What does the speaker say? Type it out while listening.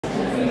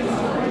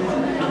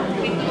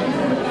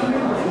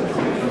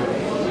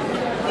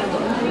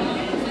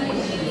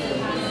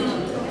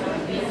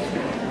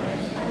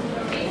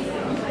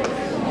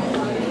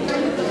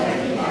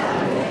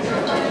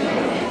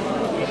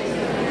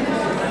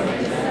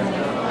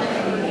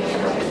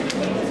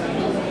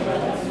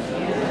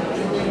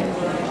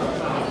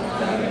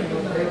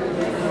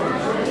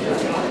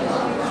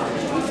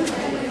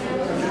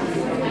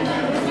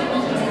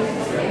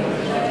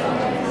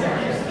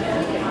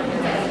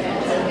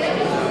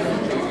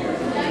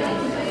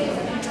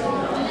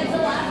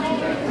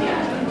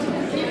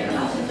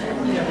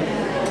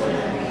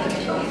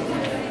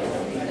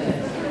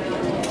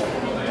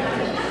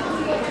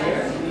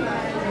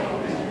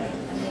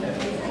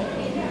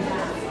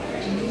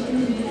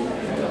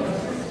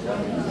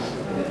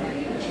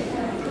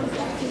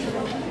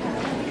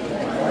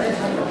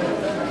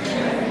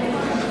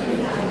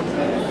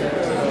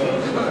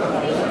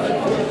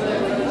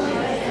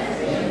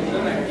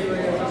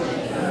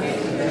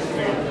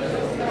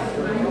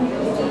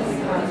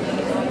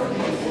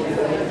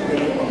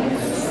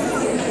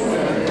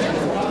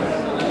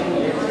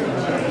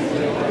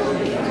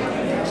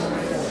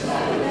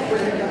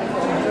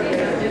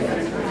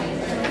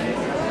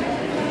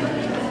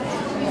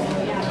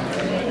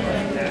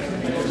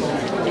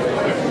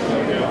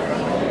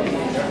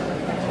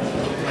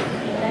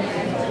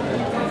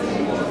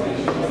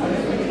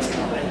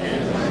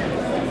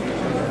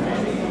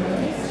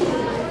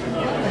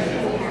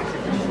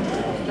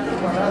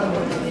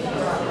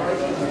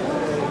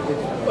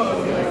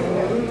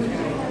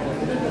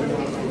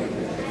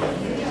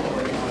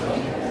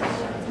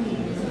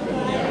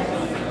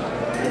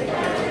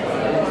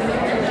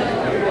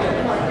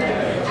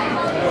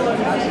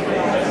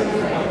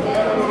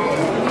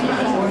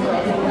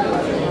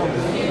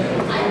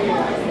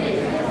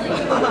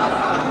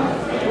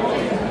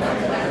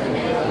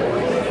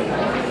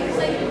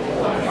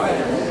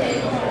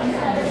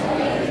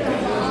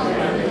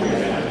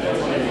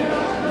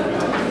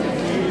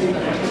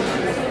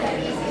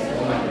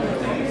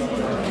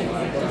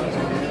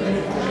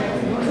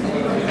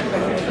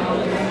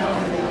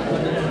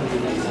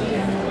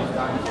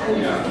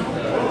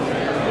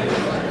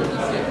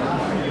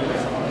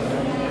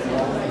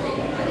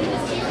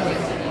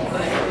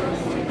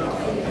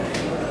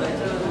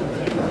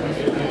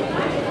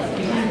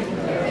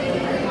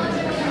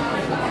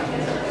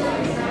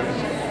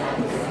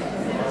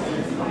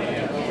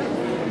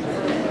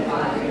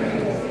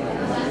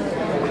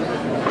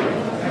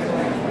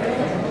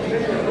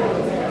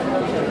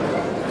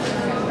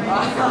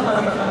Sit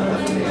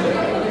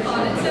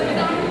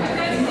down,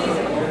 guys, please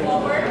move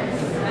forward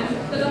and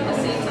fill up the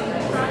seats on the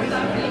front.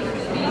 That way it will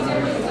be easier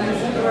to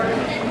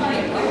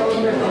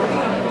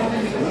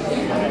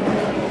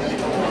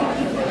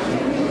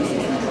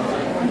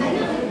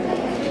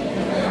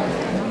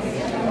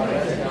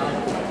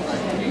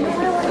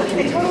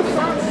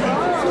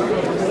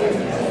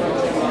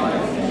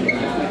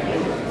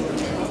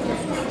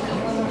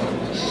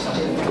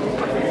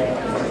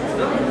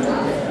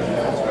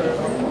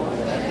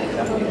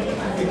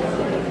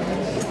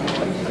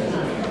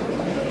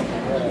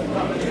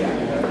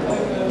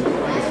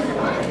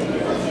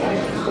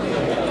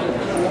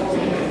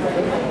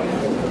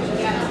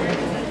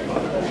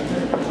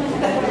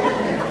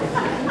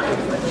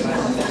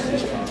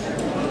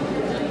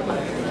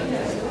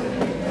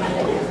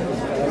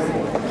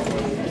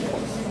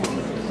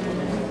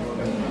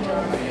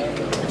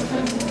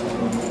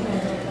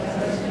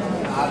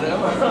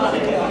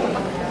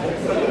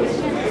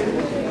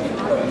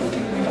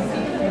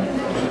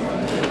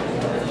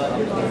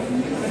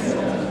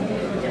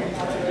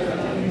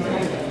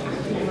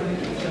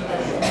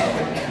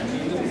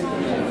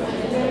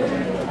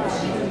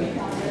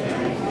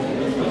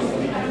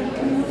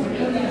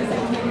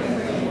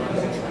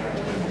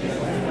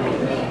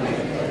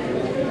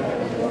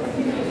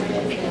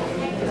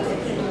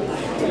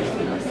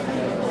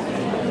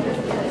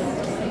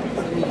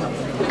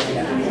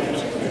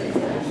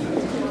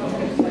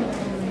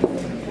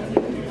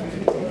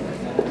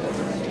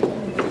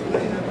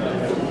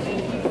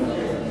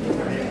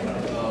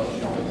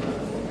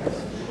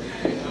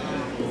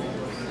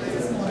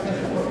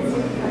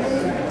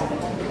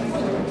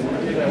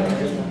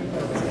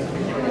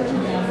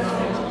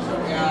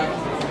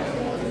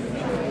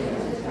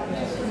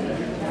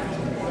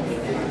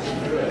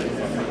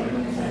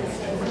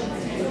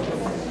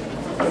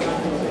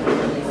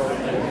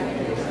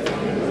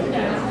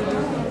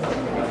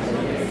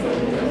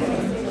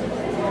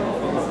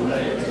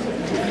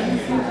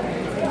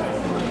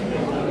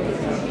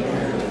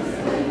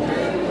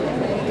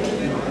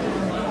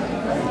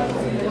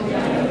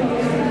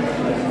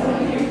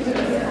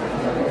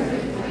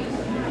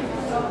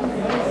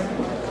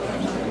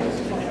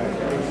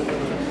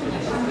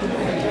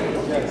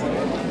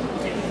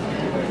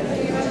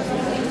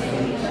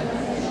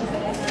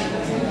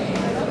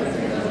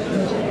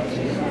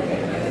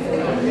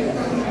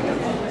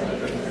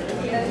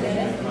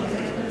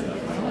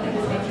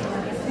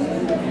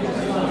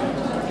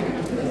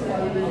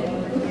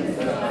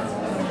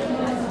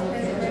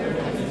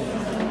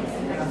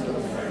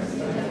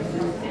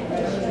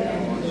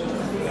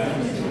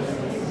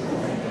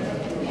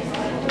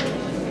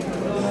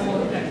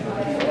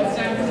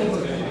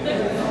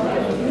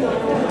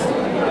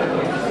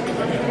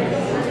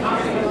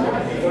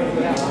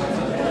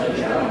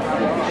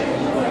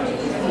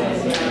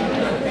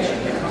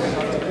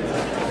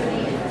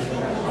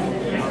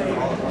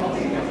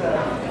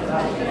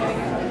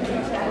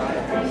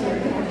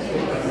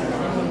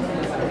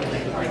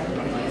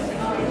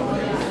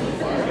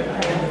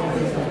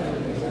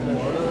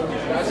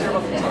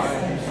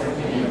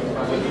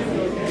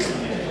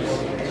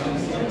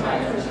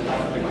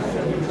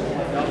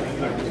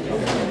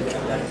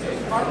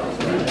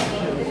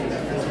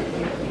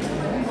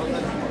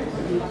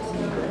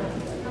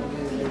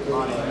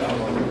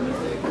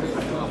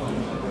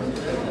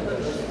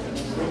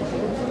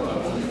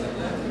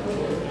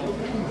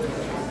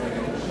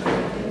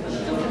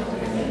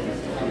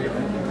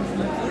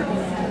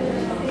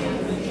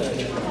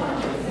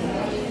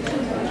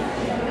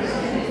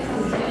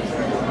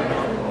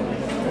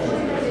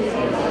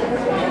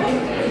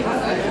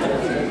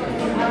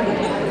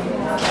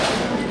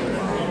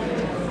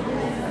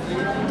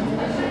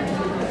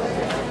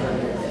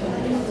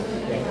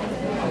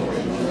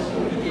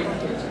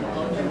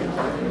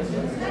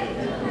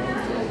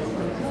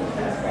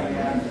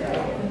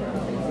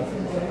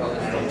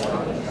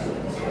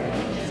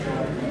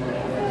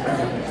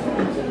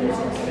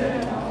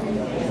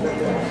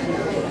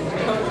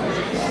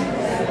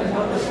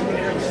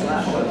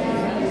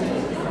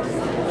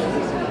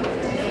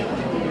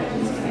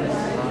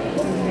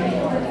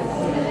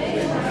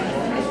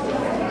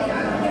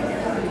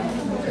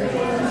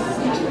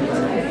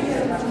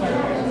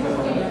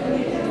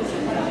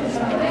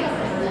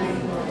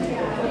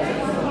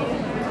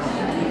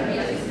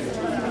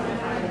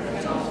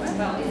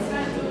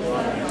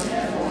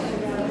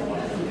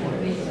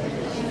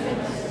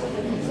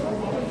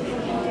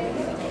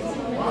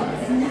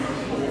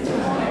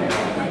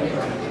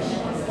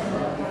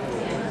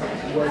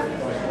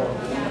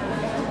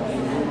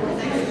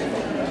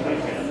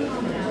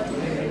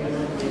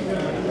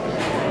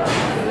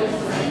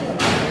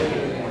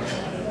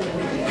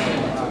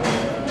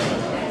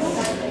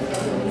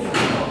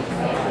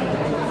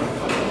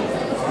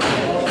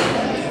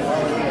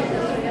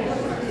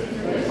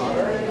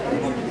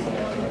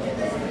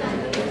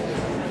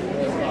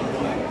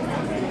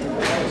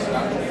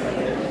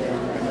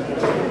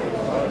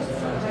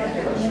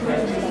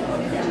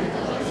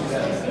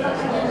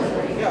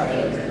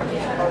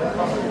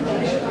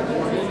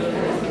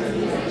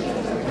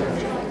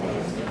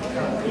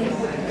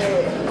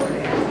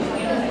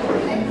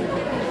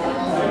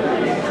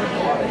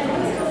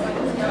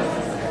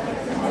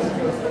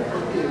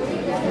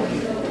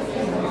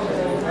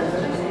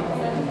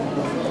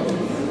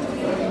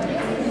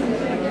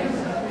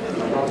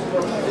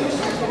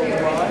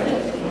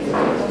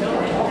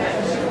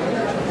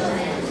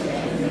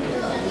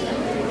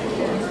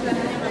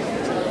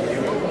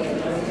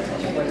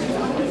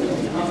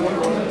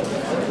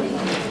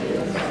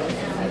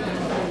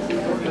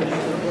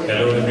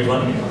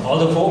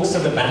folks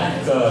at the back,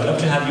 I'd love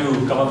to have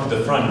you come up to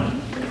the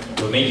front.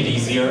 We'll make it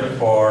easier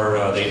for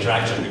the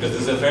interaction because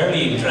this is a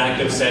fairly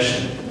interactive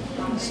session.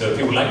 So if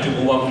you would like to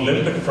move up a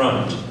little bit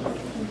front,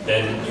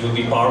 then you'll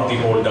be part of the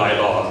whole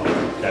dialogue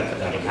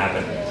that will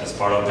happen as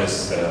part of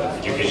this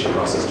education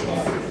process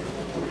today.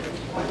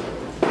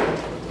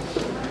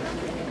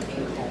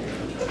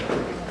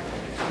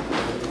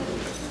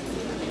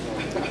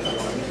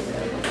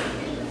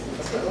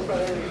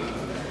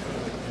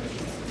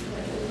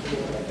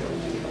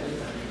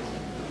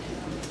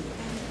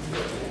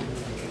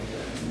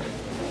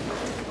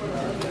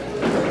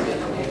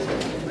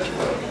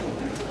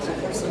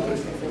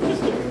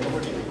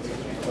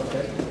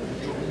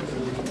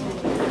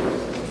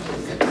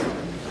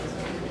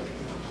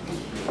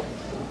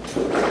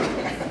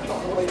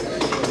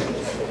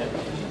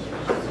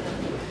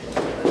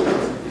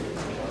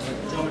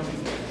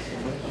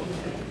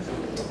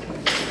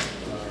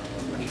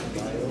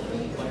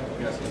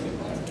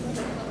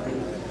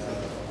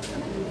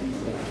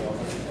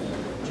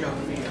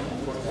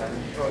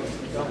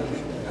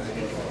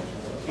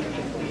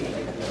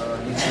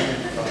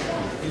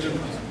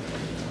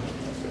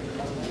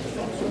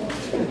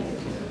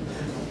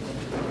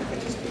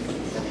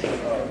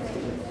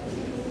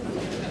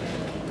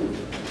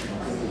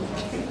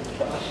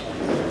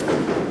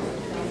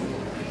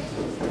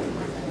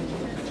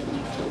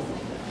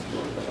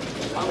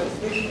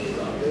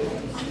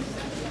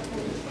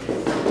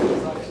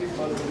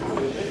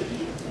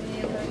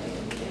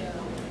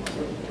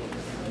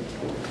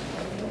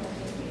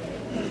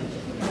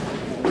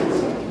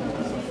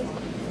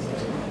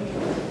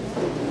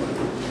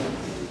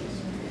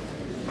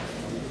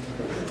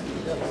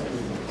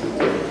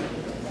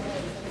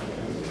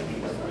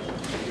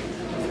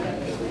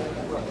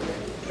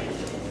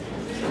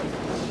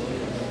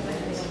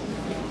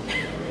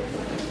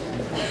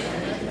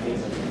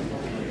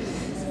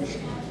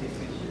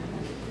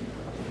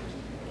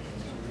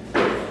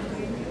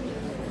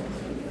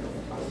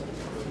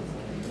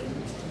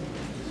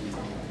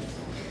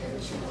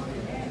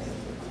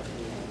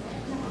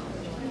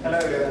 Hello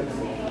everyone.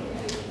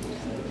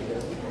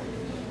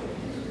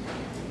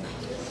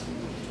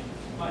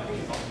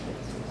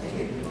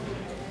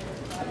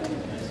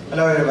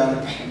 Hello everyone.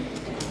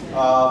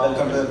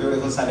 Welcome to the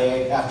beautiful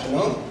Sunday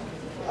afternoon.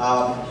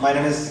 My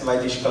name is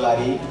Vaidish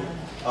Kolari.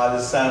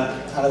 This is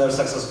another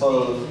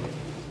successful.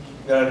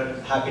 We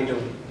are happy to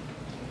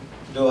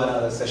do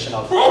another session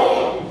of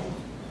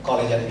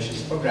college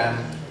admissions program.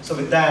 So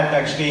with that,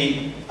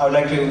 actually, I would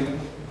like to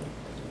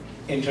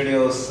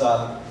introduce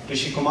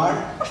Rishi Kumar,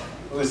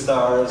 who is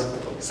our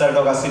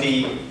Saratoga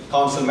City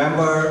Council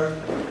member,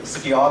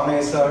 city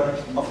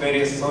organizer of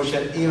various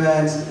social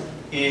events.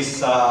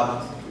 He's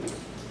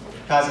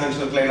passing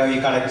into the Plano.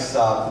 He conducts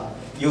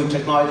youth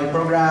technology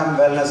program,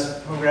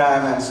 wellness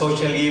program, and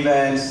social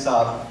events.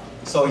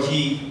 So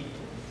he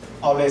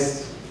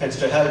always tends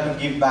to help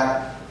to give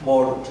back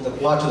more to the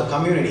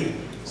community.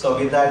 So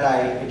with that,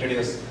 I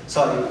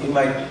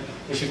invite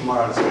Rishi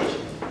Kumar on stage.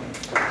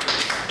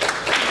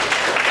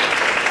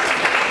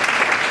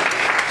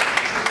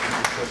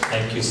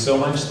 Thank you so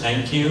much,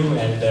 thank you,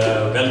 and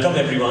welcome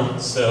everyone.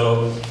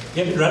 So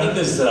we have been running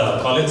this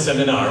college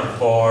seminar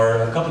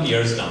for a couple of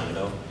years now,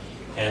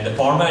 and the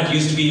format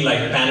used to be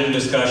like panel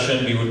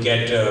discussion. We would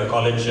get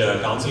college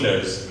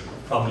counselors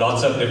from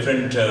lots of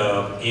different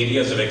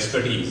areas of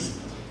expertise,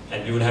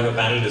 and we would have a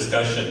panel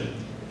discussion,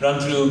 run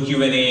through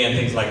Q&A and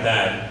things like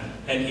that.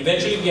 And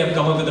eventually we have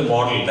come up with a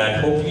model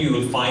that hopefully you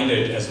will find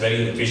it as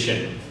very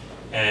efficient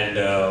and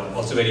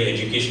also very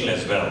educational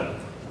as well.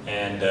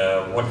 And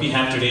what we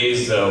have today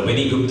is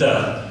Vinny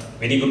Gupta.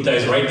 Vinny Gupta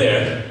is right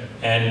there.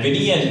 And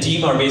Vinny and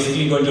team are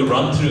basically going to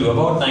run through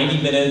about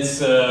 90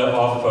 minutes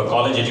of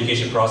college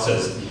education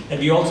process. And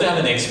we also have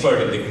an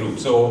expert in the group.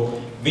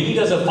 So Vinny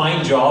does a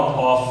fine job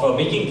of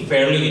making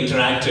fairly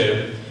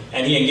interactive,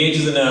 and he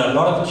engages in a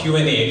lot of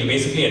Q&A to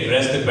basically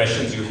address the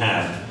questions you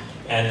have.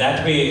 And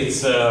that way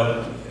it's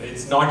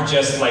not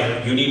just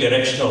like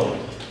unidirectional,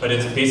 but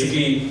it's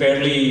basically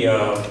fairly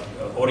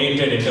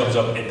oriented in terms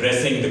of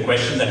addressing the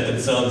questions and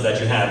concerns that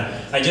you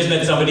have. I just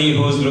met somebody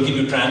who's looking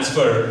to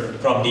transfer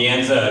from De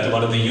Anza to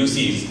one of the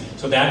UCs,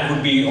 so that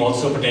would be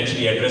also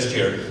potentially addressed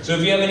here. So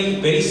if you have any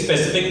very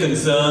specific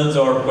concerns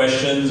or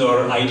questions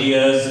or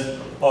ideas,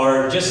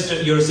 or just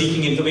you're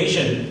seeking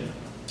information,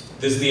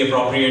 this is the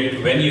appropriate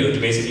venue to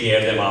basically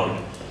air them out.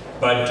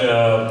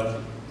 But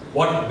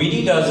what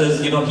Vinny does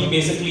is, he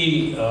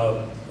basically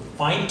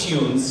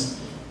fine-tunes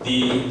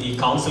the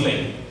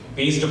counseling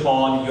based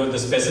upon the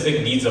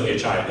specific needs of your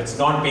child. It's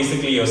not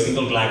basically a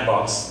single black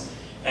box.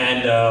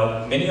 And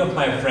many of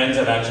my friends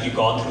have actually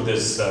gone through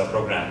this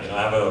program.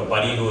 I have a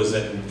buddy who is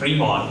in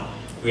Fremont.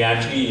 We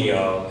actually,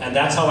 and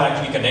that's how I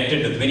actually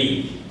connected with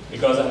Vinny,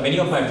 because many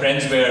of my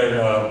friends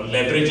were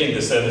leveraging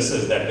the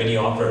services that Vinny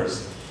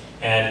offers,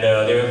 and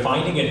they were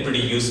finding it pretty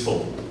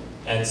useful.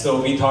 And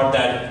so we thought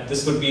that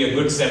this would be a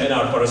good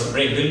seminar for us to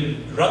bring.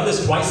 We'll run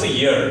this twice a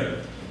year.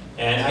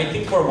 And I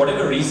think for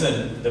whatever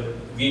reason,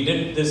 we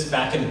did this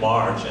back in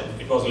March,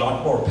 and it was a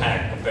lot more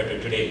packed compared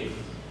to today.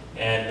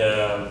 And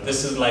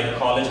this is like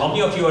college. How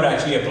many of you are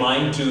actually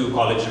applying to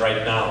college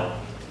right now?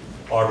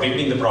 Or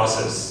beginning the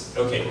process?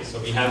 Okay, so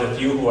we have a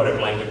few who are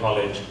applying to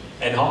college.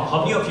 And how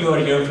many of you are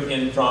here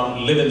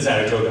live in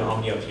Saratoga? How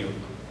many of you?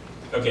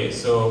 Okay,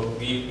 so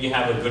we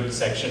have a good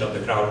section of the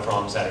crowd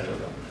from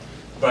Saratoga.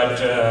 But,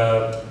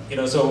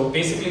 so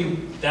basically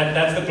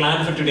that's the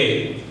plan for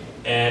today.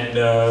 And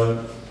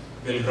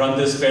we'll run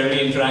this fairly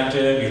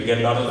interactive. You'll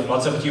get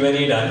lots of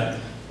Q&A done.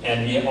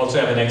 And we also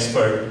have an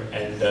expert.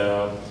 And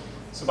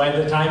so by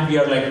the time we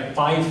are like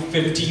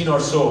 5:15 or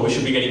so, we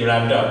should be getting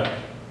wrapped up.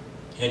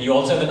 And you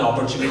also have an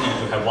opportunity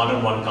to have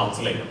one-on-one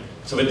counseling.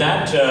 So with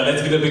that,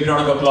 let's give a big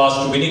round of applause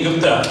to Vinny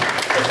Gupta,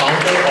 the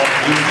founder of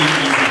UC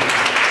Easy.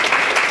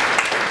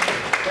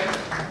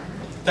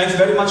 Thanks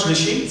very much,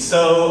 Rishi.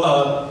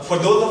 So for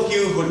those of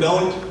you who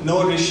don't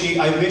know Rishi,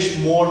 I wish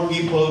more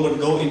people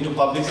would go into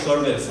public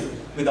service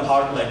with a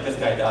heart like this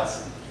guy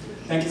does.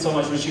 Thank you so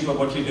much, Rishi, for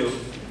what you do.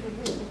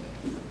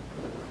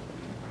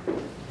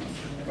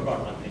 I forgot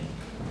one thing.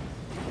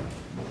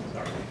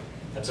 Sorry.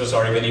 I'm so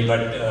sorry, Vinny,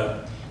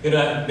 but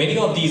many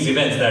of these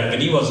events that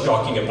Vinny was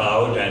talking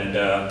about, and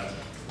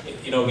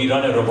we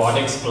run a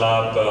robotics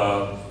club.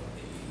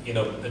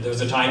 There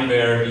was a time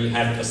where we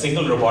had a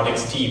single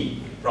robotics team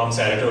from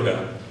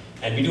Saratoga,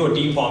 and we do a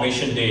team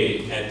formation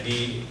day, and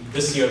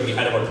this year we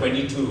had about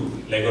 22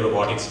 Lego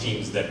robotics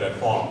teams that were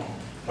formed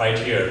right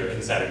here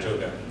in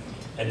Saratoga.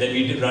 And then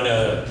we did run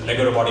a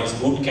Lego robotics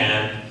boot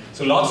camp.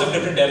 So lots of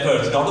different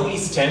efforts, not only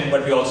STEM,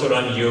 but we also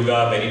run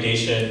yoga,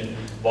 meditation,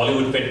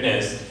 Bollywood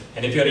fitness.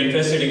 And if you're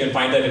interested, you can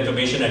find that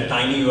information at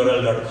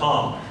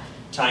tinyurl.com,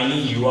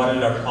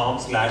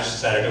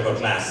 tinyurl.com/Saratoga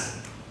class.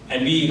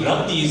 And we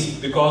run these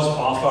because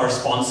of our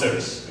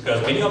sponsors,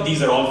 because many of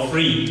these are all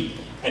free.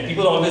 And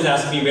people always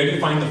ask me, where do you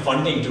find the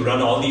funding to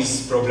run all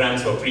these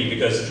programs for free?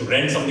 Because to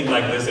rent something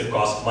like this, it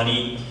costs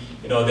money.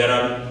 There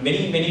are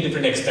many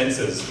different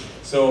expenses.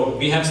 So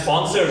we have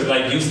sponsors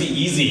like UC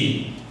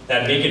Easy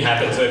that make it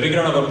happen. So a big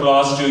round of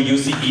applause to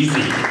UC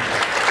Easy.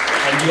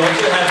 And we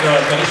also have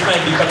Karishma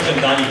and Deepak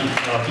Chandani.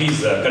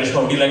 Please,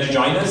 Karishma, would you like to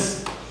join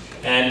us?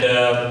 And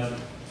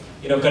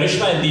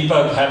Karishma and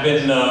Deepak have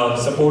been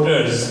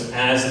supporters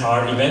as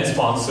our event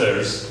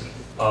sponsors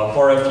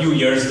for a few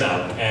years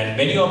now. And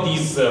many of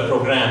these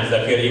programs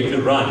that we are able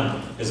to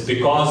run is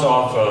because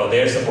of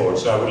their support.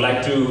 So I would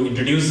like to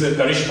introduce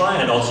Karishma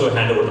and also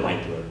hand over the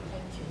mic to her.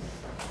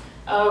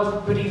 Thank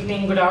you. Good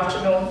evening, good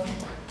afternoon.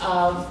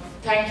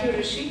 Thank you,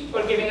 Rishi,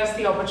 for giving us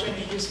the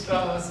opportunity to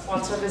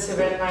sponsor this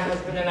event. My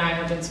husband and I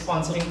have been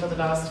sponsoring for the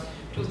last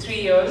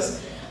 2-3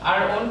 years.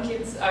 Our own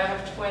kids, I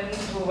have twins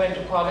who went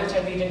to college,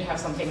 and we didn't have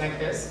something like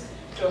this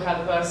to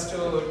help us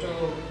to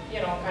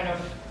kind of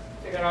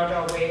figure out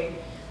our way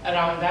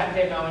around that.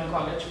 They're now in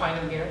college,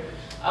 final year.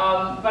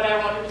 But I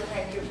wanted to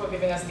thank you for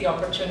giving us the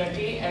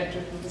opportunity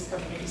to do this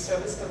community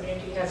service.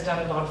 Community has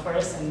done a lot for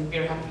us, and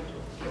we're happy to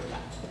give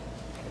that.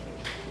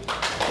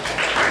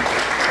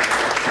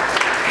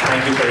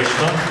 Thank you,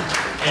 Karishma.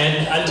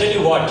 And I'll tell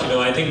you what,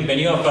 I think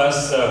many of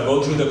us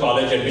go through the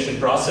college admission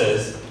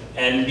process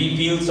and we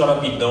feel sort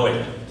of we know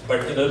it.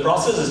 But the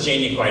process is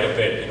changing quite a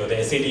bit.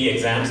 The SAT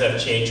exams have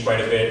changed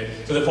quite a bit.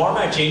 So the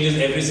format changes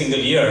every single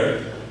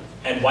year.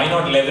 And why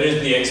not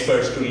leverage the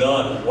experts to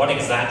learn what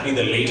exactly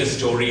the latest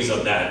stories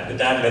on that? With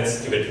that,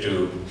 let's give it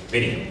to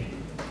Vinny.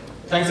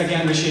 Thanks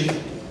again, Rishi.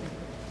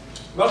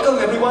 Welcome,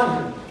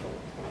 everyone.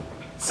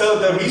 So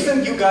the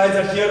reason you guys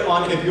are here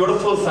on a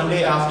beautiful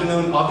Sunday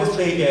afternoon,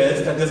 obviously,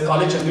 is that this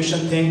college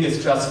admission thing is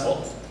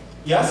stressful.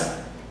 Yes?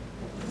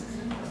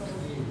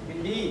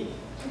 Indeed.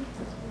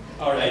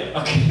 All right,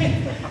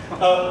 okay.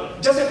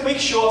 Just a quick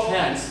show of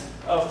hands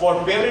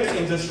for parents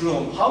in this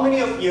room. How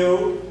many of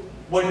you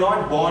were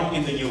not born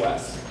in the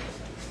US?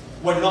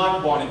 Were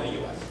not born in the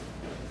US?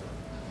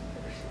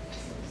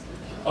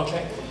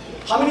 Okay.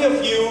 How many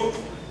of you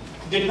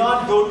did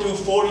not go to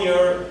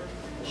 4-year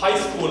high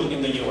school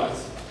in the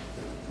US?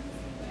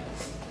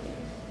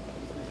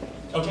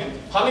 Okay.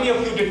 How many of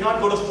you did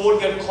not go to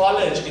 4-year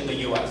college in the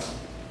US?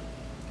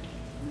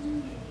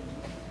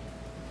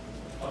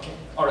 Okay.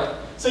 All right.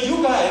 So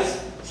you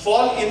guys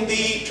fall in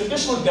the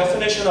traditional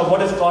definition of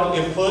what is called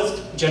a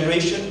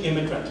first-generation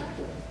immigrant.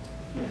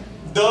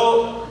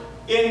 Though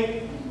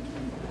in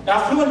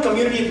affluent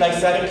communities like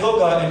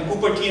Saratoga and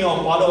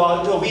Cupertino, Palo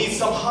Alto, we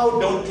somehow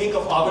don't think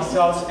of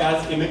ourselves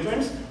as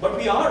immigrants, but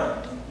we are,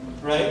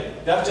 right?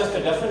 That's just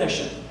a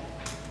definition.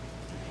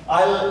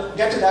 I'll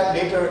get to that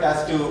later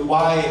as to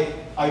why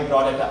I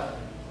brought it up.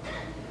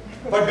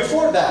 But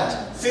before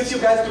that, since you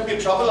guys took the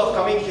trouble of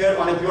coming here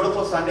on a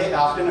beautiful Sunday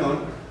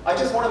afternoon, I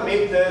just want to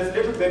make this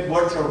little bit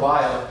worth your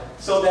while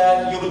so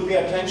that you will pay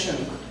attention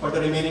for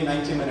the remaining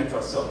 90 minutes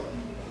or so.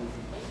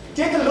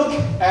 Take a look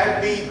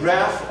at the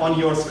graph on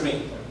your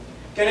screen.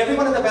 Can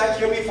everyone in the back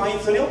hear me fine,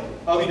 Sunil?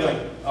 How are we doing?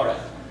 All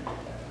right.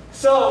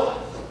 So,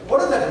 what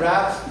does that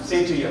graph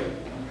say to you?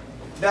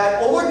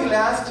 That over the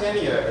last 10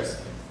 years,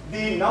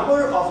 the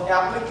number of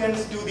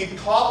applicants to the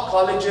top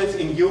colleges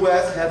in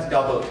US has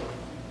doubled.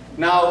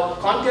 Now,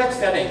 context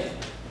setting.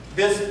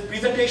 This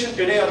presentation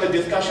today or the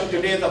discussion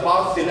today is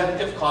about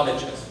selective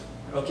colleges,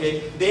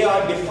 Okay? They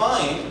are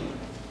defined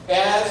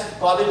as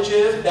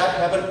colleges that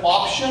have an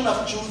option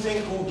of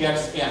choosing who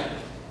gets in.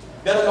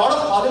 There are a lot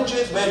of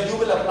colleges where you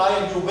will apply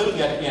and you will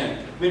get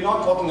in. We're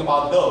not talking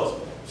about those.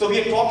 So we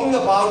are talking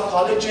about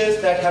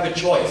colleges that have a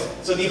choice.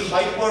 So the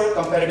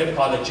hyper-competitive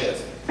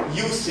colleges,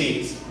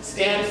 UCs,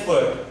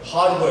 Stanford,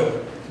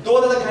 Harvard,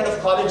 those are the kind of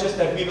colleges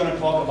that we're going to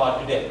talk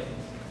about today.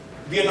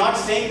 We are not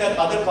saying that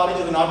other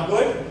colleges are not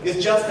good.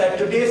 It's just that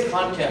today's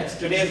context,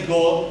 today's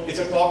goal is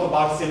to talk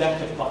about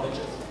selective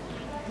colleges.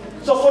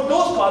 So for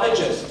those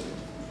colleges,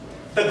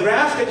 the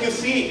graph that you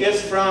see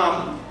is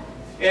from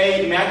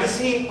a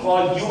magazine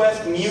called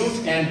US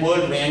News and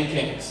World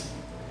Rankings.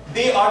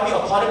 They are the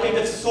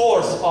authoritative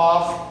source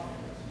of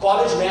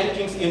college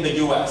rankings in the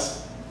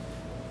US.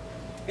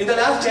 In the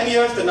last 10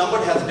 years, the number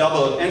has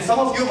doubled. And some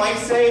of you might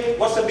say,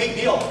 what's the big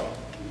deal?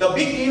 The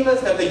big deal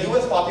is that the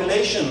US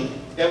population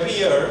every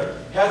year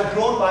has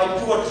grown by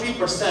 2 or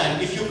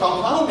 3%. If you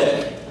compound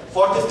it,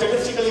 for the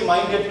statistically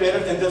minded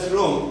parents in this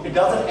room, it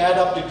doesn't add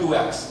up to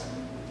 2x.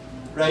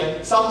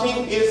 Right?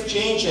 Something is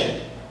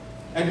changing.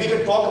 And we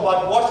can talk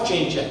about what's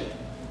changing.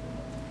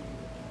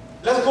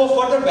 Let's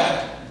go further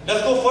back.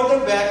 Let's go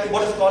further back to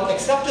what is called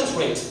acceptance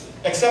rates.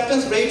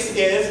 Acceptance rates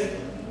is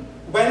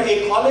when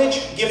a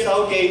college gives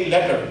out a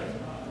letter.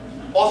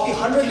 Of the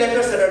 100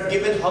 letters that are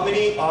given, how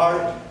many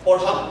are, or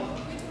how,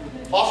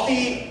 of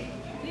the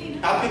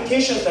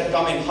applications that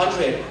come in,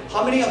 100,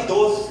 how many of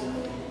those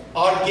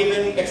are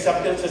given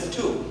acceptances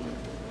to?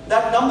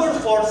 That number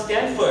for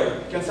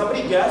Stanford, can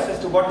somebody guess as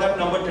to what that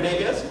number today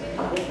is?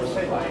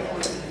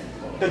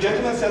 4%. The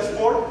gentleman says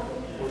 4?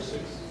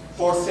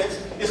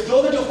 4.6. It's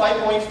closer to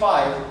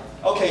 5.5.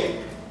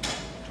 Okay,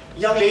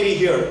 young lady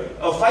here,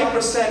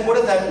 5%, what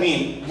does that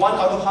mean? 1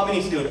 out of how many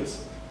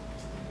students?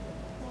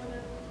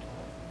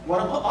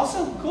 1,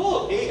 awesome,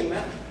 cool, A in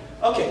math.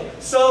 Okay,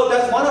 so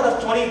that's 1 out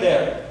of 20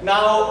 there.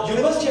 Now,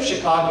 University of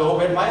Chicago,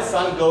 where my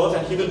son goes,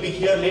 and he will be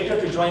here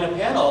later to join a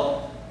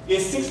panel,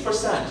 is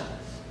 6%.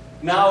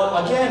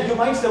 Now, again, you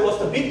might say, what's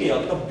the big deal?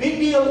 The big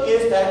deal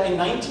is that in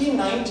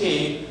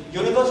 1990,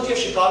 University of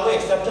Chicago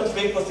acceptance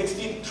rate was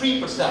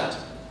 63%.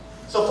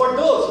 So for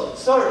those,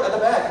 sir, at the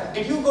back,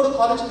 did you go to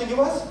college in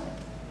the US?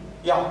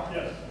 Yeah,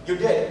 yes. You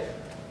did.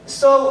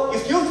 So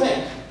if you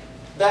think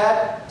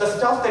that the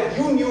stuff that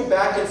you knew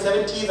back in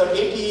 70s or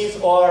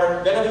 80s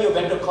or whenever you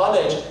went to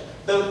college,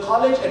 the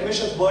college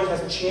admissions world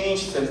has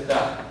changed since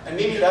then. And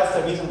maybe that's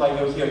the reason why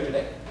you're here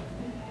today.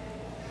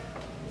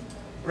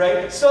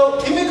 Right?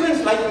 So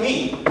immigrants like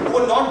me, who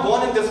were not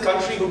born in this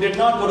country, who did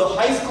not go to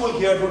high school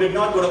here, who did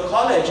not go to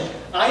college,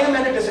 I am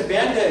at a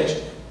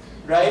disadvantage,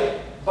 right?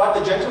 But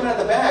the gentleman at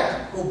the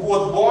back, who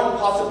was born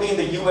possibly in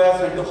the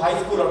US, went to high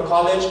school or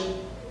college,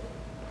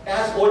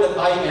 as old as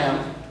I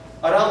am,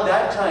 around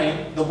that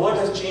time, the world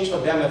has changed for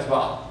them as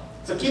well.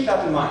 So keep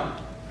that in mind.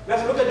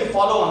 Let's look at the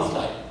follow-on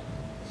slide.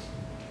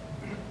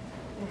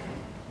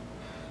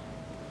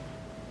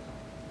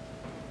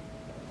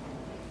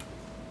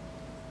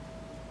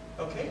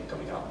 Okay,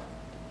 coming up.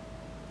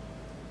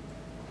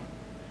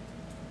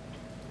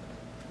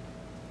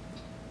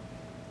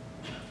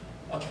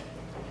 Okay.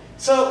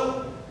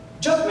 So,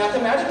 just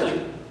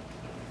mathematically,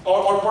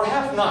 or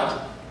perhaps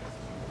not,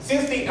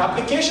 since the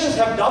applications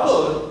have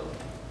doubled,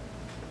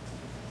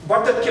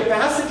 but the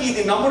capacity,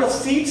 the number of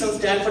seats in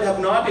Stanford have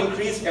not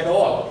increased at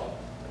all.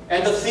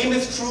 And the same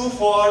is true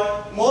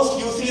for most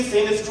UCs,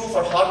 same is true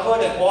for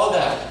Harvard and all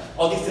that,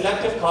 all these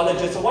selective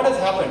colleges. So what has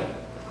happened?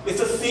 It's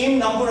the same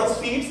number of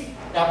seats,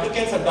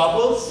 applicants have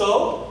doubled,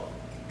 so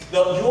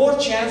your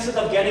chances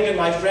of getting in,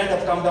 my friend,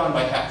 have come down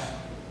by half.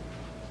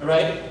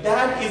 Right?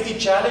 That is the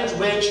challenge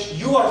which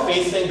you are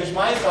facing, which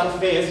my son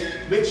faced,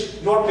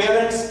 which your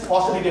parents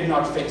possibly did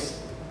not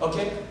face.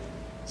 Okay?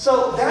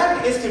 So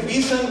that is the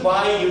reason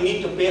why you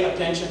need to pay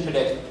attention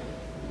today.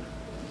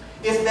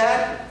 Is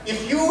that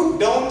if you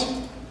don't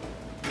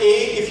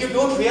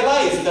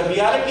realize the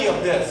reality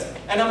of this,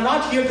 and I'm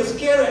not here to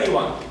scare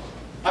anyone,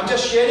 I'm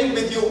just sharing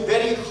with you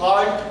very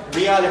hard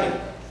reality.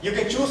 You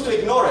can choose to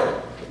ignore it,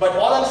 but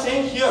all I'm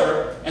saying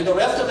here, and the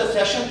rest of the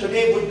session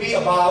today would be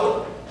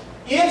about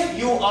if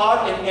you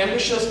are an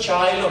ambitious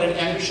child or an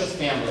ambitious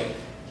family,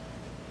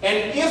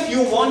 and if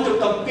you want to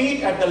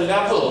compete at the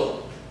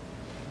level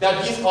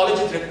that these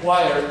colleges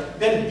require,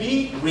 then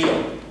be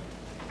real.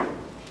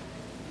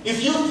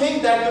 If you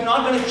think that you're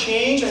not going to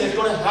change and it's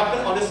going to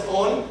happen on its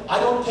own, I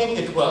don't think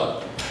it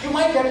will. You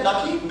might get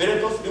lucky,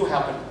 miracles do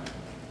happen.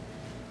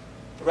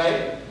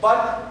 Right?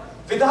 But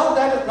without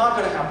that, it's not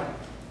going to happen.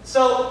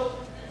 So,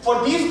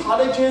 for these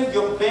colleges,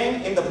 you're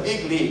playing in the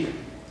big league.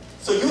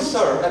 So you,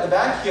 sir, at the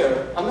back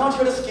here, I'm not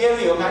here to scare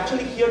you, I'm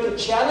actually here to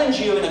challenge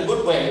you in a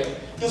good way,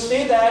 to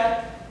say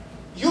that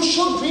you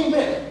should dream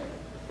big.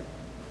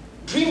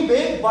 Dream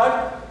big,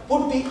 but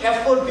put the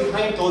effort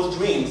behind those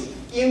dreams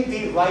in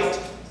the right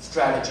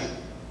strategy.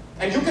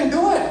 And you can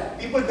do it.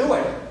 People do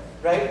it,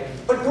 right?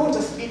 But don't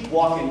just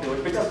sleepwalk into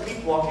it, because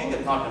sleepwalking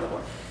is not going to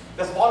work.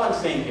 That's all I'm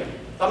saying here.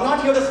 I'm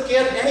not here to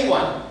scare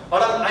anyone,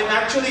 but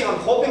I'm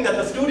hoping that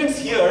the students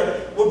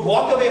here would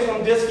walk away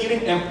from this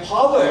feeling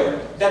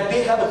empowered, that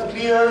they have a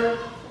clear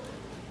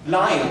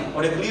line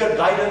or a clear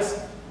guidance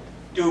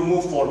to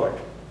move forward.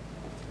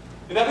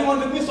 Is everyone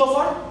with me so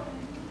far?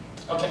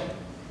 Okay.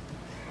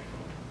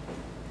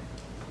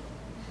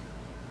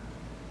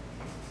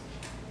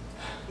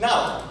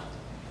 Now,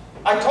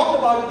 I talked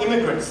about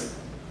immigrants.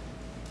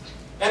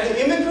 And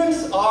the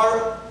immigrants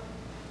are,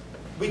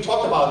 we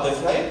talked about this,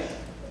 right?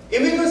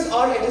 Immigrants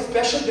are at a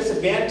special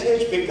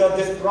disadvantage because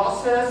this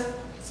process,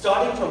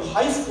 starting from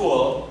high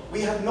school,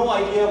 we have no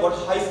idea what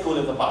high school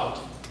is about.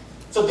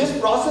 So this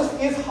process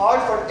is hard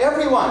for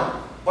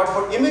everyone, but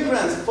for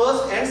immigrants,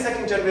 first and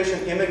second generation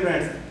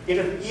immigrants, it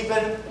is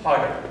even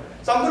harder.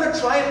 So I'm going to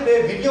try and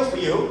play a video for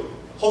you.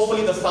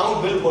 Hopefully the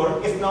sound will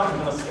work. If not, I'm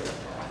going to skip it.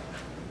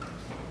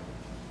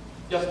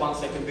 Just 1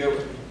 second, bear with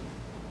me.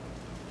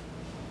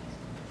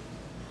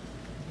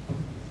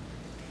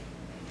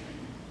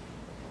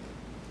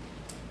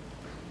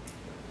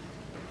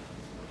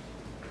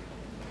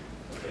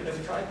 Okay,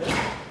 let's try this.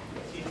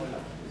 Let's see how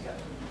long we get.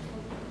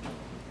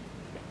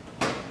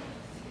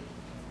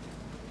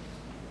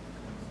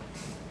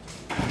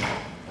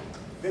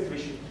 With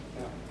Rishi.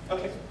 Yeah.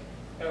 Okay.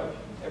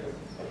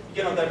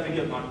 You know, that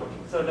video is not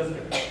working. So let's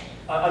get it.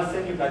 I'll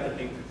send you guys the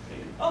link.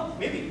 Oh,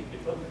 maybe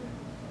it will.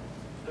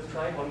 Let's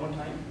try it one more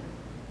time.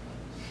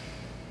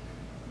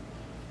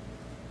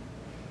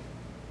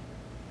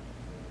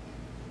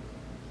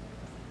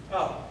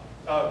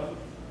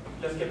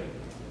 Let's get it.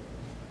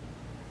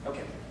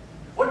 Okay.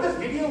 What this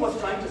video was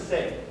trying to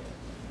say,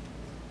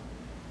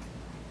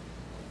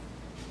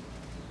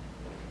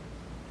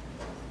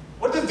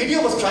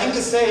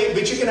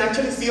 which you can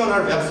actually see on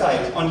our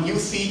website on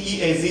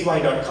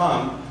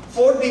uceazy.com,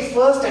 for the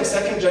first and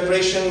second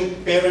generation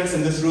parents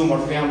in this room or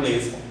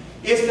families,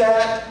 is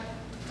that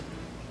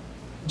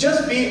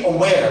just be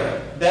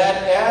aware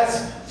that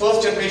as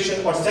first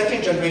generation or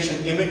second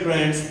generation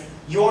immigrants,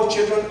 your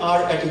children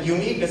are at a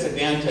unique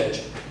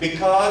disadvantage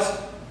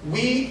because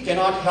we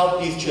cannot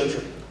help these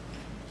children.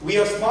 We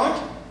are smart.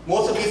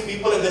 Most of these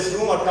people in this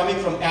room are coming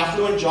from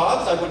affluent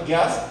jobs, I would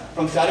guess,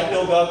 from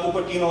Saratoga,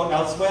 Cupertino,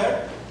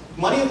 elsewhere.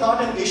 Money is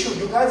not an issue.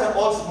 You guys are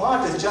all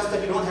smart. It's just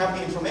that you don't have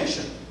the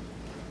information.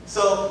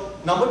 So,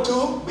 number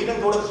two, we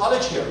didn't go to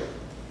college here.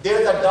 There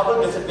is a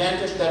double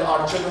disadvantage that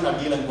our children are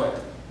dealing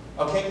with.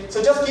 Okay?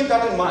 So just keep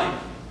that in mind.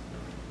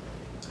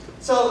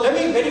 So let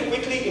me very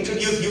quickly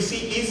introduce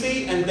UC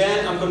Easy, and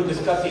then I'm going to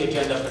discuss the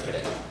agenda for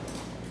today.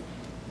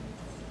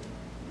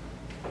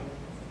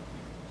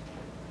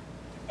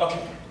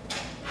 Okay.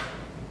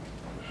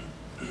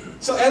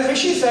 So as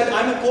Rishi said,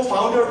 I'm a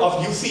co-founder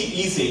of UC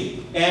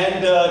Easy,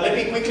 and let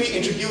me quickly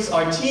introduce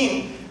our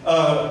team.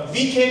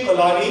 VK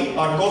Kolari,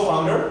 our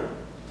co-founder,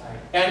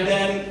 and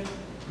then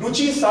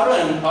Ruchi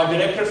Saran, our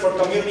director for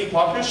community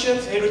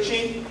partnerships. Hey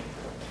Ruchi.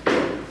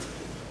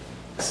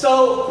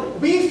 So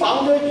we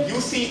founded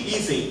UC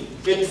Easy.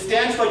 It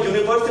stands for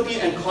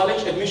University and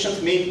College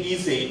Admissions Made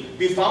Easy.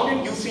 We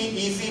founded UC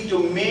Easy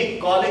to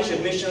make college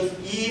admissions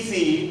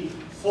easy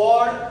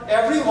for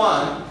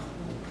everyone,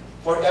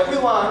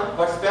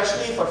 but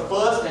especially for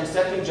first and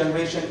second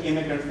generation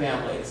immigrant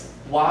families.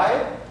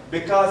 Why?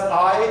 Because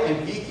I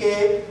and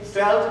VK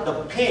felt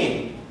the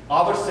pain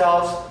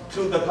ourselves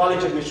through the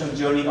college admission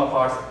journey of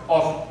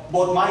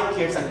both my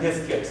kids and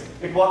his kids.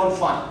 It wasn't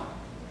fun.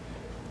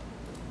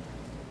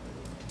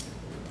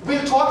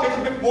 We'll talk a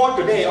little bit more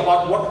today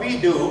about what we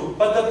do,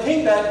 but the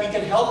thing that we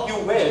can help you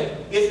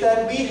with is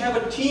that we have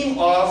a team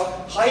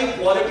of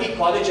high-quality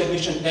college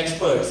admission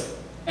experts.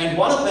 And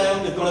one of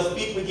them is going to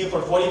speak with you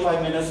for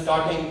 45 minutes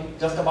starting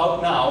just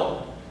about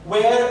now,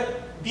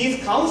 where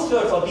these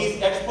counselors or these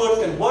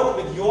experts can work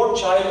with your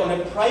child on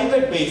a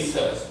private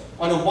basis,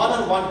 on a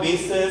one-on-one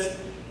basis,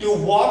 to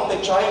walk the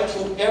child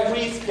through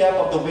every step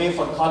of the way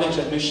for college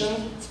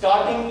admission,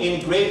 starting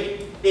in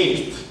grade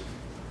 8th.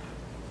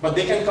 But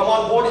they can come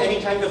on board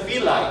anytime they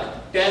feel like,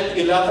 10th,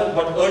 11th,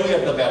 but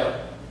earlier the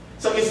better.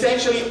 So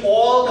essentially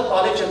all the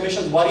college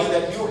admissions worry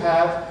that you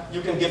have,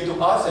 you can give to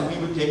us and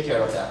we will take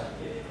care of that.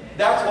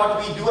 That's what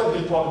we do, and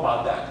we'll talk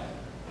about that.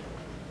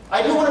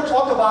 I do want to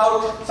talk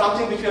about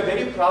something which we are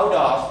very proud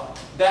of,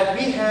 that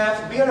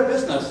we are a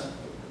business,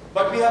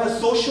 but we have a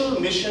social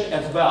mission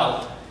as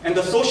well. And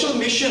the social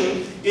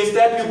mission is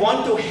that we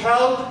want to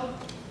help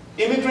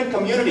immigrant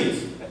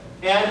communities.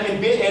 And in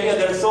Bay Area,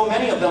 there are so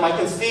many of them. I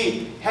can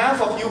see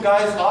half of you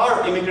guys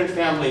are immigrant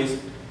families.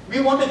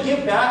 We want to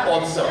give back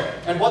also.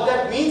 And what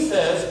that means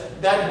is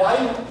that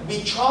while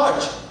we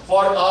charge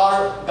for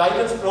our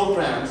guidance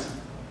programs,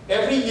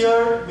 every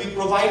year we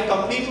provide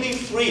completely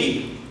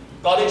free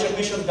college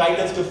admissions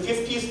guidance to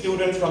 50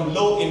 students from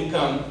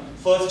low-income,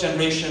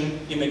 first-generation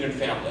immigrant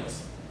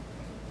families.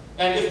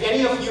 And if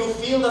any of you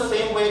feel the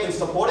same way in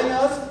supporting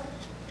us,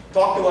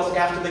 talk to us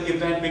after the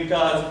event,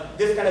 because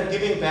this kind of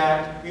giving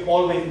back, we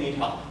always need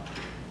help.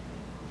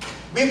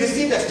 We've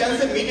received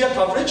extensive media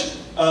coverage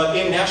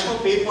in national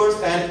papers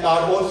and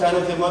our own San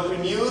Jose Mercury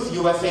News,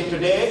 USA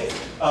Today,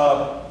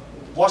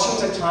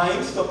 Washington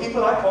Times. So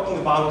people are talking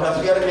about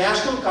us. We are a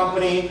national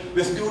company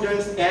with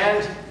students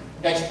and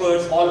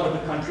experts all over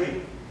the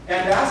country.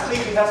 And lastly,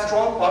 we have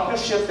strong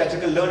partnerships that you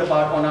can learn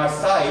about on our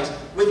site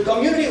with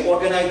community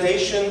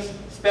organizations,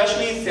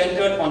 especially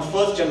centered on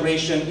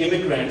first-generation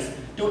immigrants,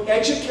 to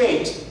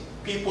educate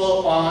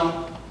people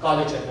on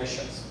college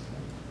admissions.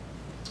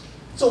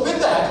 So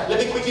with that,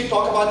 let me quickly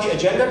talk about the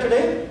agenda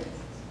today.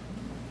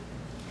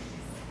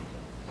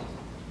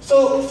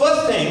 So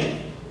first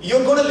thing,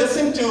 you're going to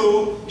listen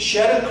to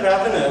Sharon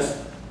Kravenes,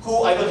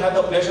 who I will have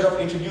the pleasure of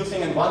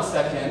introducing in 1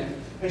 second.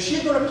 And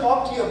she's going to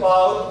talk to you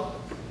about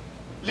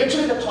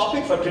literally the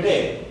topic for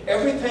today,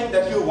 everything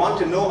that you want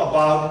to know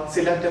about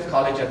selective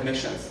college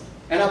admissions.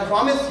 And I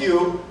promise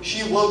you,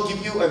 she will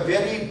give you a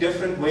very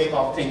different way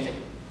of thinking.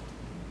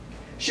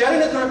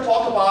 Sharon is going to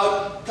talk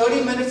about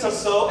 30 minutes or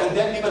so, and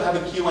then we will have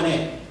a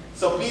Q&A.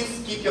 So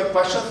please keep your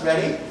questions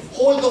ready.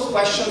 Hold those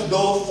questions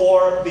though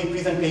for the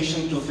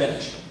presentation to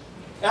finish.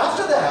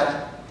 After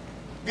that,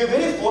 we're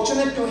very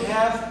fortunate to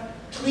have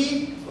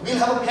we'll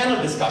have a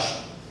panel discussion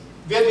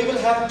where we will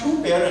have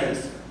two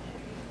parents.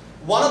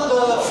 One of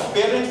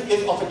the parents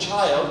is of a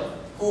child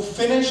who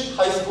finished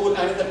high school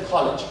and is at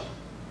college.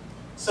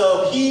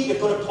 So he is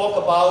going to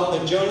talk about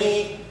the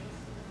journey,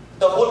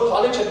 the whole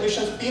college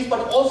admissions piece,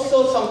 but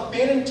also some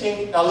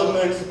parenting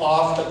elements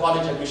of the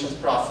college admissions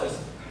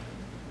process.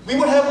 We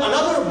would have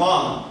another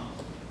mom,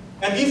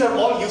 and these are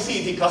all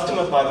UCEZ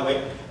customers, by the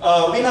way.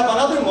 We'll have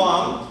another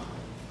mom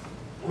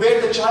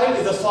where the child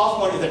is a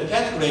sophomore, is a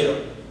 10th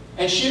grader,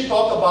 and she'll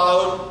talk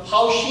about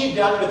how she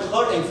dealt with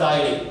her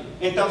anxiety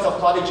in terms of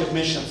college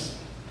admissions.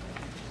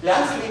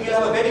 Lastly, we'll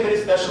have a very,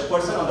 very special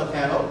person on the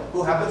panel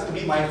who happens to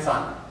be my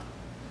son.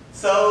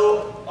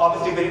 So,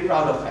 obviously very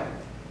proud of him.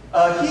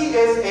 He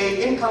is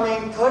an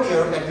incoming third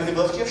year at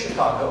University of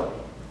Chicago.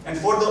 And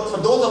for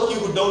those of you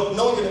who don't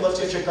know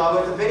University of Chicago,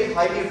 it's a very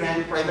highly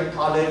ranked private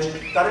college,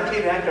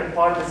 currently ranked at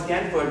par with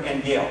Stanford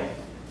and Yale.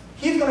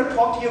 He's going to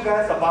talk to you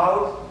guys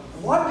about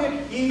what did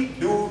he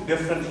do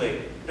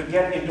differently to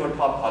get into a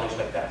top college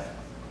like that.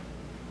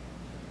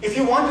 If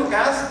you want to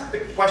ask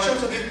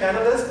questions to these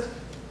panelists,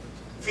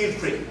 feel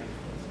free.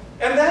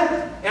 And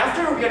then,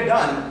 after we are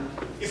done,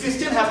 if we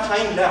still have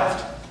time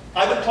left,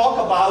 I will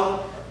talk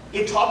about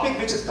a topic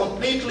which is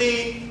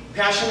completely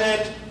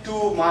passionate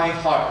to my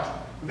heart,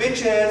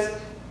 which is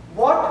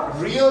what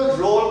real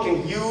role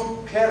can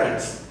you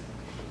parents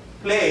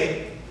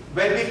play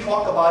when we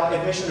talk about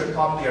admission to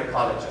top-tier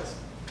colleges?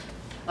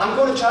 I'm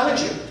going to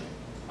challenge you.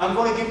 I'm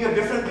going to give you a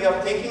different way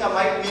of thinking. I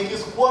might make you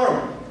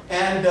squirm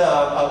and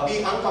be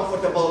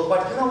uncomfortable,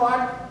 but you know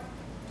what?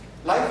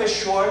 Life is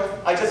short.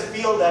 I just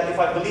feel that if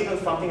I believe in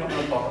something, I'm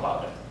going to talk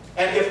about it.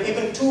 And if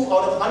even 2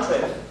 out of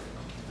 100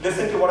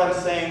 listen to what I'm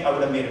saying, I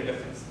would have made a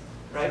difference,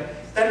 right?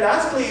 Then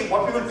lastly,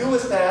 what we will do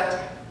is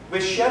that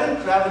with Sharon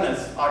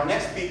Kravenes, our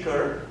next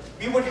speaker,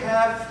 we would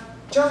have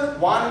just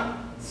one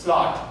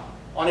slot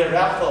on a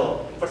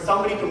raffle for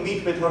somebody to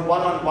meet with her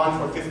one-on-one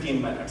for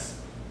 15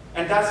 minutes.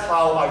 And that's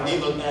how our day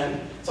will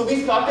end. So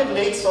we started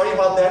late, sorry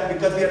about that,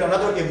 because we had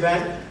another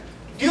event.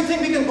 Do you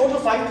think we can go to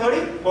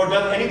 5:30, or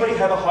does anybody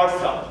have a hard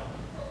stop?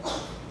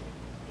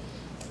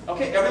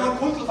 Okay, everyone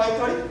cool till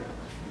 5:30?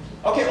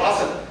 Okay,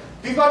 awesome.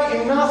 We've got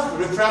enough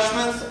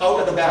refreshments out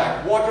at the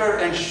back. Water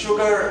and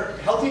sugar,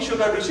 healthy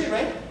sugar, Rishi,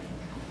 right?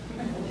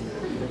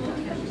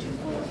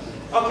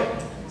 Okay,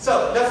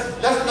 so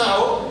let's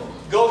now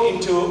go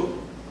into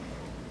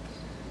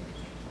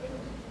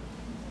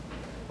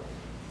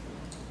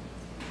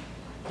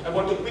I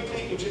want to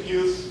quickly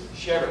introduce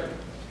Sharon.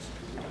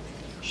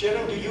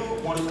 Sharon, do you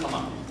want to come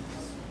up,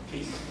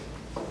 please?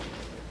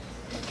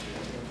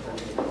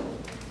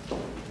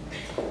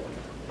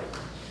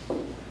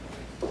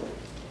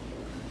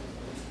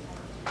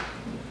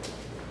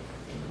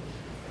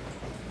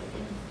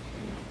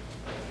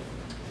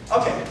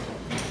 Okay,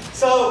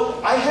 so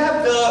I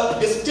have the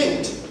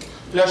distinct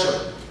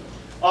pleasure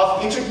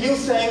of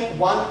introducing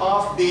one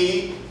of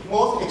the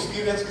most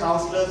experienced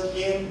counselors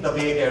in the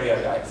Bay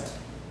Area, guys.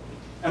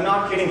 I'm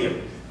not kidding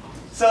you.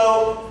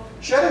 So,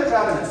 Sharon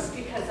Kravenes.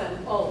 Because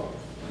I'm old.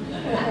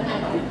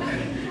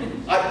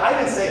 I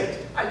didn't say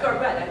it. I got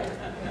red.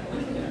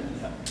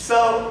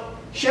 So,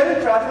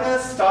 Sharon Kravenes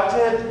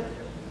started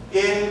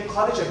in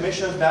college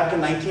admissions back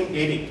in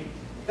 1980.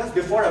 That's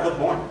before I was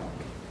born.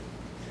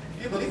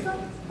 Do you believe that?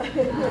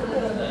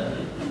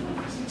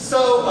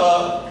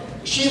 So,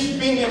 she's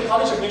been in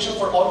college admission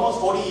for almost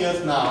 40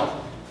 years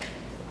now.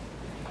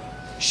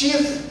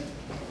 She's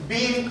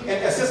been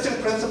an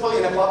assistant principal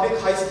in a public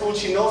high school.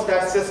 She knows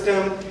that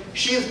system.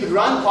 She's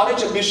run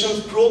college admissions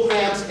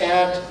programs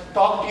at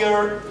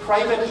top-tier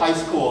private high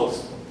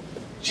schools.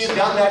 She's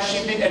done that.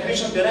 She's been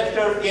admissions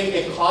director in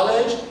a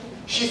college.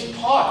 She's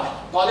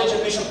taught college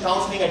admissions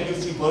counseling at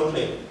UC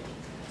Berkeley.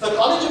 So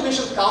college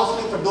admissions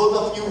counseling, for those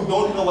of you who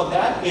don't know what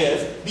that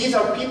is, these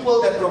are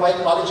people that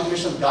provide college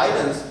admissions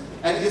guidance,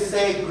 and it is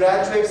a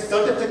graduate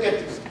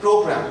certificate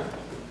program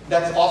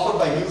that's offered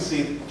by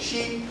UC.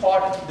 She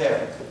taught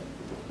there.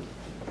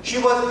 She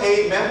was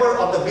a member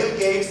of the Bill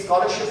Gates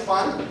Scholarship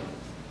Fund,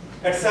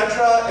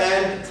 etc.,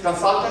 and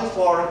consultant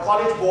for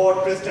College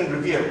Board, Princeton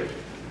Review.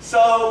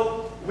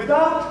 So,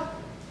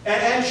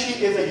 and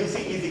she is a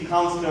UCEZ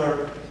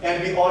counselor,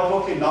 and we all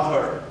totally love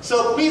her.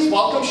 So please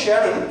welcome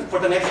Sharon for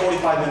the next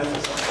 45 minutes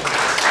or so.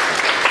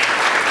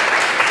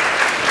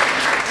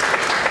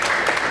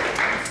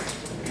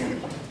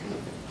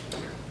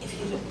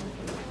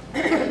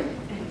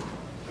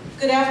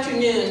 Good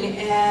afternoon,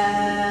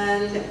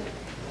 and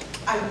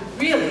I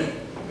really,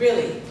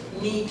 really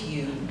need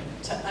you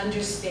to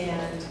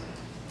understand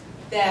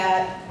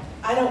that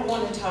I don't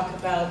want to talk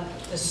about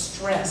the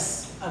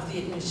stress of the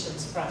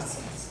admissions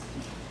process.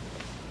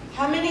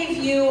 How many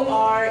of you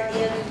are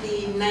in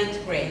the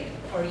 9th grade,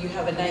 or you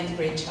have a 9th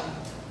grade child?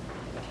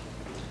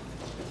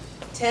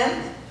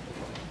 10th?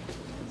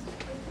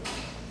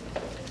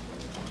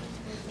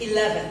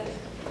 11th?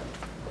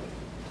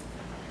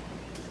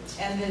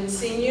 And then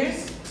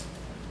seniors?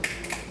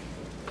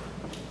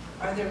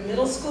 Are there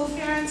middle school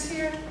parents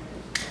here?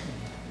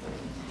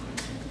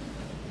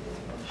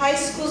 High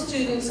school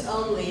students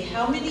only.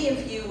 How many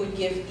of you would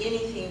give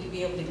anything to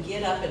be able to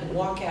get up and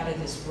walk out of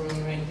this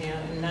room right now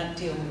and not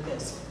deal with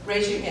this?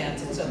 Raise your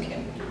hands, it's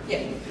okay.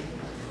 Yeah.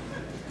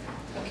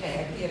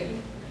 Okay, I get it.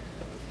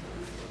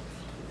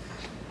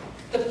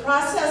 The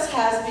process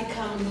has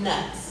become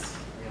nuts.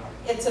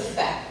 It's a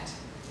fact.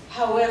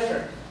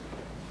 However,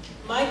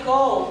 my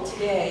goal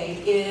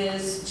today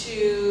is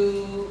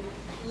to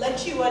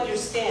let you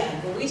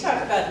understand, when we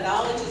talk about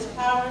knowledge is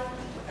power,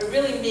 I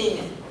really mean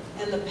it.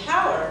 And the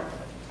power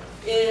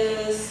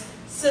is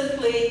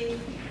simply,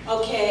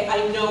 okay,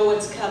 I know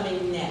what's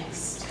coming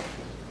next.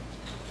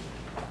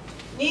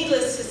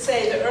 Needless to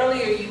say, the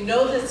earlier you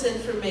know this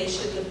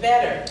information, the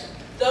better.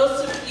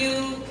 Those of you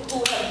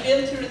who have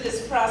been through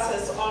this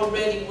process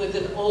already with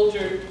an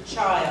older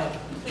child,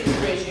 please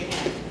raise your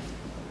hand.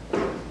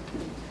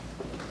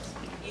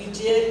 You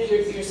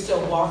did, you're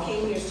still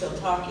walking, you're still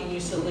talking,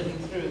 you're still living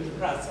through the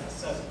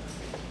process. So,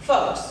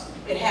 folks,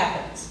 it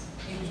happens.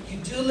 You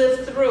do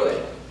live through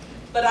it.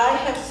 But I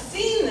have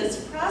seen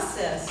this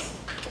process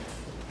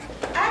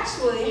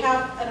actually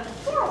have an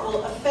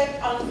horrible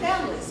effect on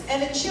families,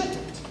 and it shouldn't.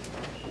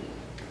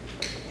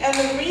 And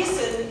the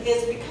reason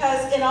is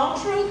because, in all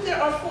truth,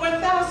 there are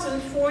 4,000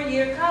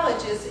 four-year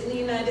colleges in the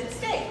United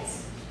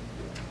States.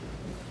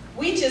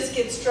 We just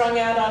get strung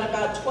out on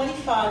about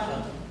 25 of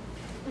them.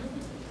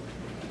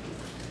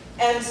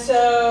 And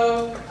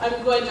so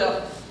I'm going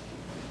to,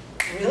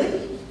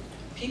 really?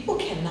 People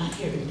cannot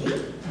hear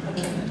me?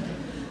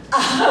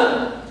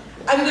 Okay.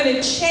 I'm going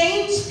to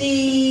change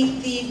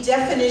the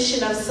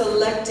definition of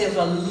selective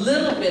a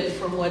little bit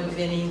from what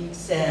Vinny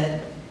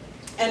said.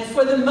 And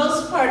for the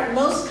most part,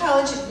 most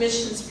college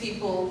admissions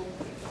people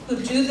who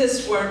do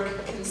this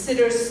work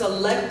consider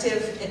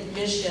selective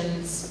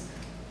admissions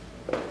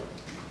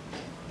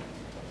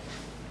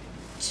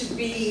to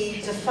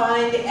be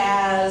defined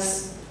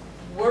as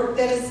work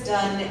that is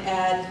done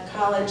at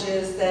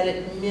colleges that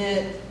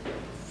admit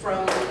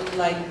from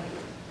like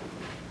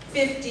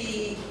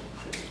 50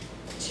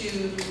 to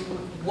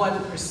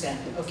 1%,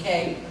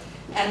 okay?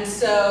 And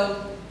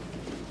so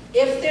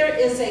if there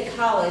is a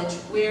college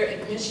where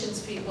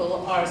admissions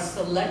people are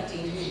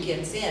selecting who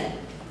gets in,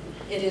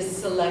 it is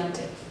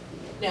selective.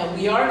 Now,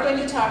 we are going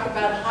to talk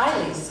about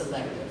highly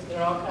selective.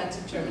 There are all kinds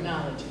of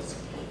terminologies.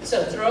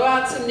 So throw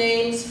out some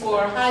names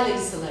for highly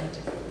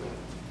selective.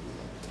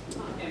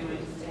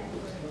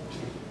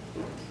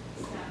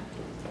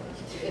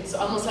 It's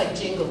almost like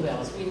jingle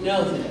bells. We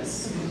know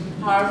this.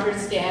 Harvard,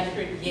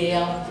 Stanford,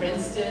 Yale,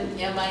 Princeton,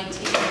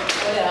 MIT,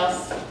 what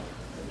else?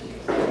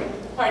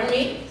 Pardon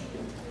me?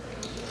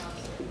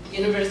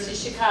 University of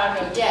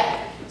Chicago,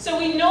 yeah. So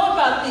we know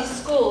about these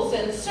schools,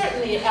 and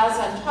certainly as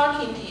I'm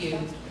talking to you,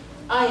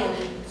 I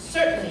am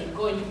certainly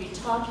going to be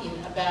talking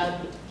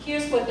about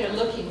here's what they're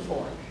looking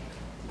for.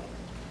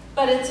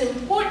 But it's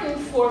important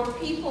for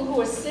people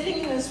who are sitting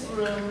in this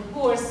room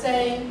who are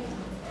saying,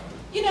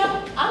 you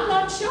know, I'm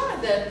not sure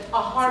that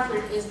a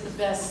Harvard is the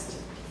best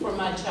for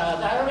my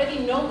child. I already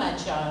know my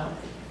child.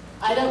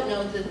 I don't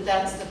know that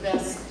that's the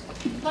best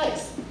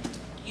place.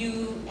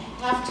 You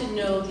have to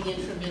know the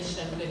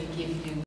information I'm going to give you